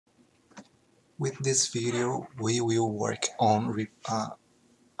With this video, we will work on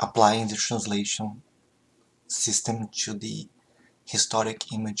applying the translation system to the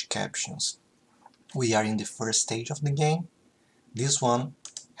historic image captions. We are in the first stage of the game. This one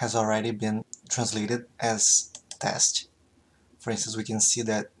has already been translated as test. For instance, we can see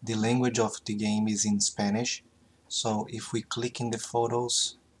that the language of the game is in Spanish. So if we click in the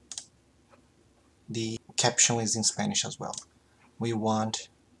photos, the caption is in Spanish as well. We want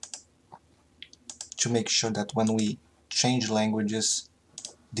to make sure that when we change languages,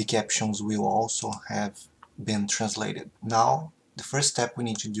 the captions will also have been translated. Now, the first step we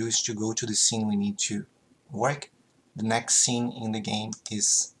need to do is to go to the scene we need to work. The next scene in the game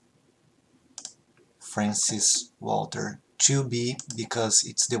is Francis Walter 2B because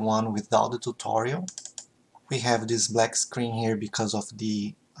it's the one without the tutorial. We have this black screen here because of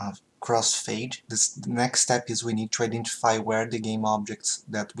the crossfade. The next step is we need to identify where the game objects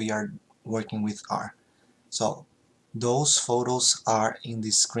that we are working with are. So those photos are in the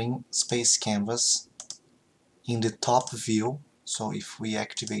screen space canvas in the top view. So if we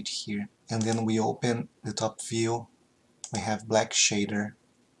activate here and then we open the top view, we have black shader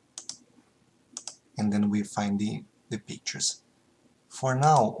and then we find the pictures. For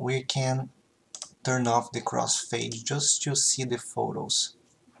now we can turn off the crossfade just to see the photos,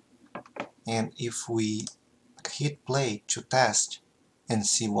 and if we hit play to test and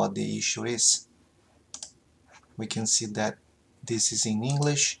see what the issue is, we can see that this is in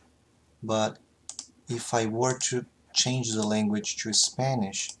English, but if I were to change the language to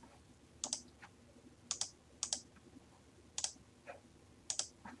Spanish,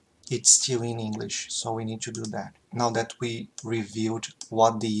 it's still in English, so we need to do that. Now that we reviewed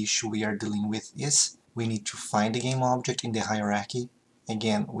what the issue we are dealing with is, we need to find the game object in the hierarchy.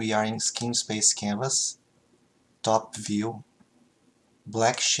 Again, we are in Scheme Space Canvas, top view,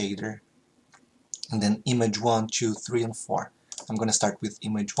 black shader, and then image 1, 2, 3, and 4. I'm going to start with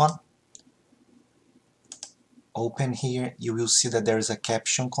image 1. Open here, you will see that there is a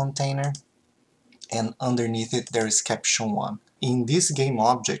caption container, and underneath it there is caption 1. In this game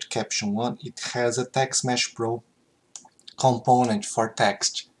object, caption 1, it has a Text Mesh Pro component for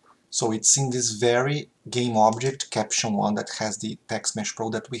text. So it's in this very game object, caption 1, that has the Text Mesh Pro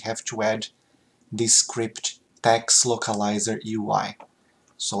that we have to add the script TextLocalizerUI.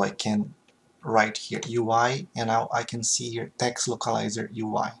 So I can write here UI, and now I can see here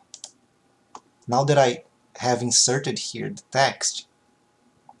TextLocalizerUI. Now that I have inserted here the text,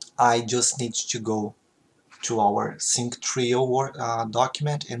 I just need to go to our Sync Trio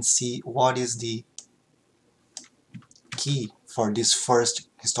document and see what is the key for this first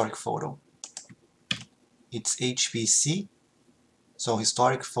historic photo. It's HPC, so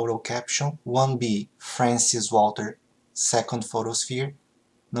historic photo caption, 1B, Francis Walter, second photosphere,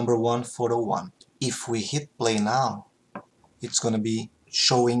 number 1, photo 1. If we hit play now, it's going to be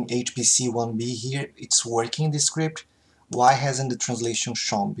showing HPC 1B here. It's working the script. Why hasn't the translation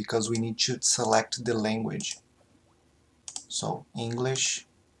shown? Because we need to select the language. So English.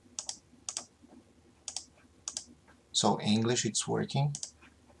 So English, it's working.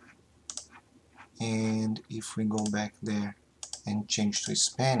 And if we go back there and change to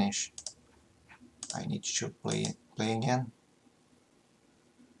Spanish, I need to play again.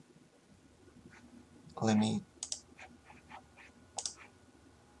 Let me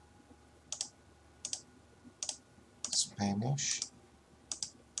Spanish.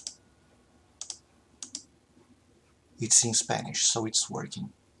 It's in Spanish, so it's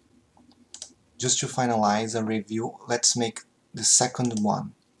working. Just to finalize a review, let's make the second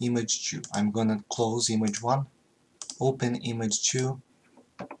one, image 2. I'm gonna close image 1, open image 2,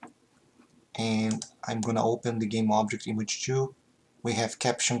 and I'm gonna open the game object image 2. We have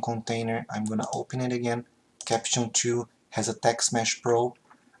caption container, I'm gonna open it again. Caption 2 has a Text Mesh Pro.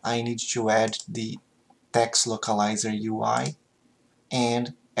 I need to add the Text Localizer UI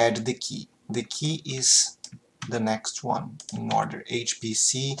and add the key. The key is the next one in order,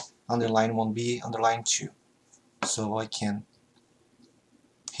 HPC underline 1B underline 2. So I can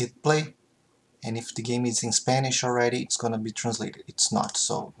hit play, and if the game is in Spanish already, it's gonna be translated. It's not,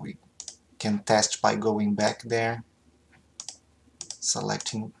 so we can test by going back there,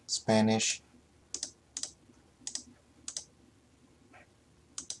 selecting Spanish,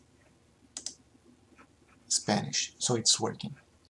 so it's working.